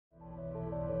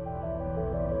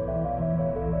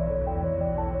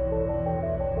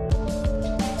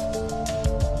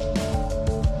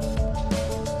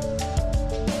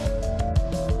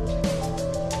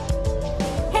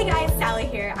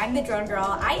I'm the Drone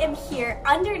Girl. I am here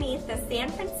underneath the San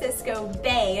Francisco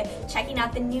Bay checking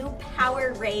out the new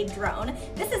PowerRay drone.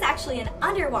 This is actually an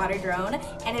underwater drone,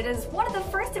 and it is one of the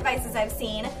first devices I've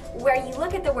seen where you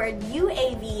look at the word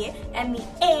UAV and the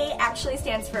A actually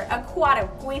stands for aquatic.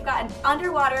 We've got an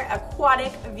underwater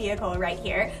aquatic vehicle right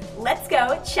here. Let's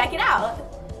go check it out.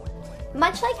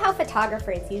 Much like how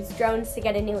photographers use drones to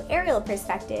get a new aerial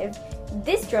perspective,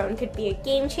 this drone could be a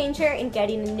game changer in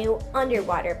getting a new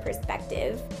underwater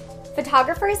perspective.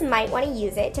 Photographers might want to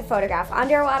use it to photograph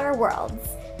underwater worlds.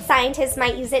 Scientists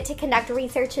might use it to conduct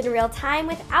research in real time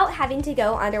without having to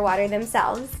go underwater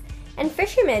themselves. And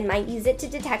fishermen might use it to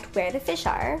detect where the fish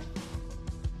are.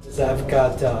 I've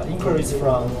got inquiries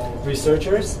from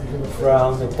researchers,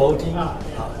 from the boating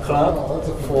club,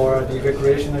 for the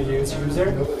recreational use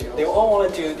user. They all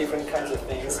want to do different kinds of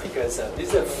things because this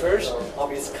is the first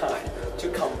of its kind to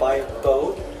combine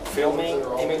both filming,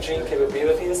 imaging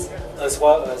capabilities as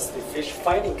well as the fish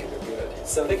finding capabilities.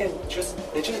 So they just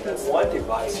need one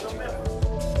device to do that.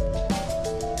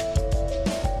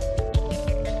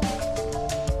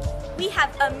 We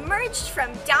have emerged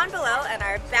from down below and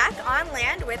are back on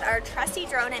land with our trusty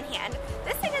drone in hand.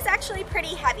 This thing is actually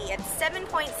pretty heavy. It's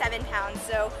 7.7 pounds,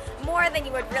 so more than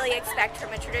you would really expect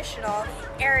from a traditional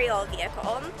aerial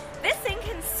vehicle. This thing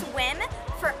can swim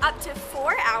for up to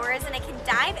 4 hours and it can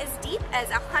dive as deep as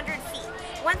 100 feet.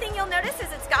 One thing you'll notice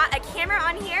is it's got a camera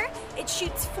on here. It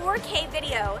shoots 4K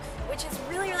video, which is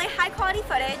really high quality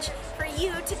footage for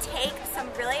you to take some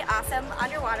really awesome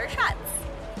underwater shots.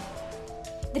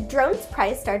 The drone's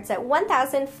price starts at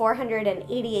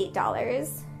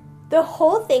 $1,488. The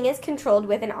whole thing is controlled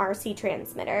with an RC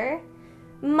transmitter.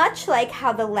 Much like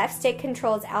how the left stick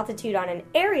controls altitude on an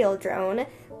aerial drone,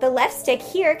 the left stick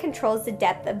here controls the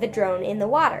depth of the drone in the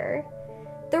water.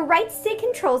 The right stick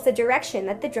controls the direction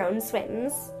that the drone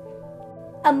swims.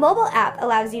 A mobile app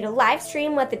allows you to live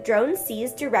stream what the drone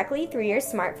sees directly through your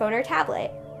smartphone or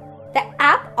tablet. The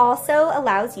app also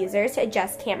allows users to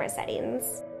adjust camera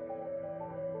settings.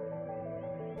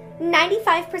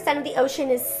 95% of the ocean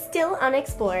is still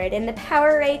unexplored, and the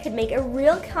PowerRay could make a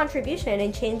real contribution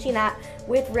in changing that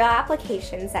with real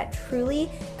applications that truly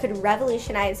could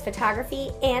revolutionize photography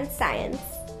and science.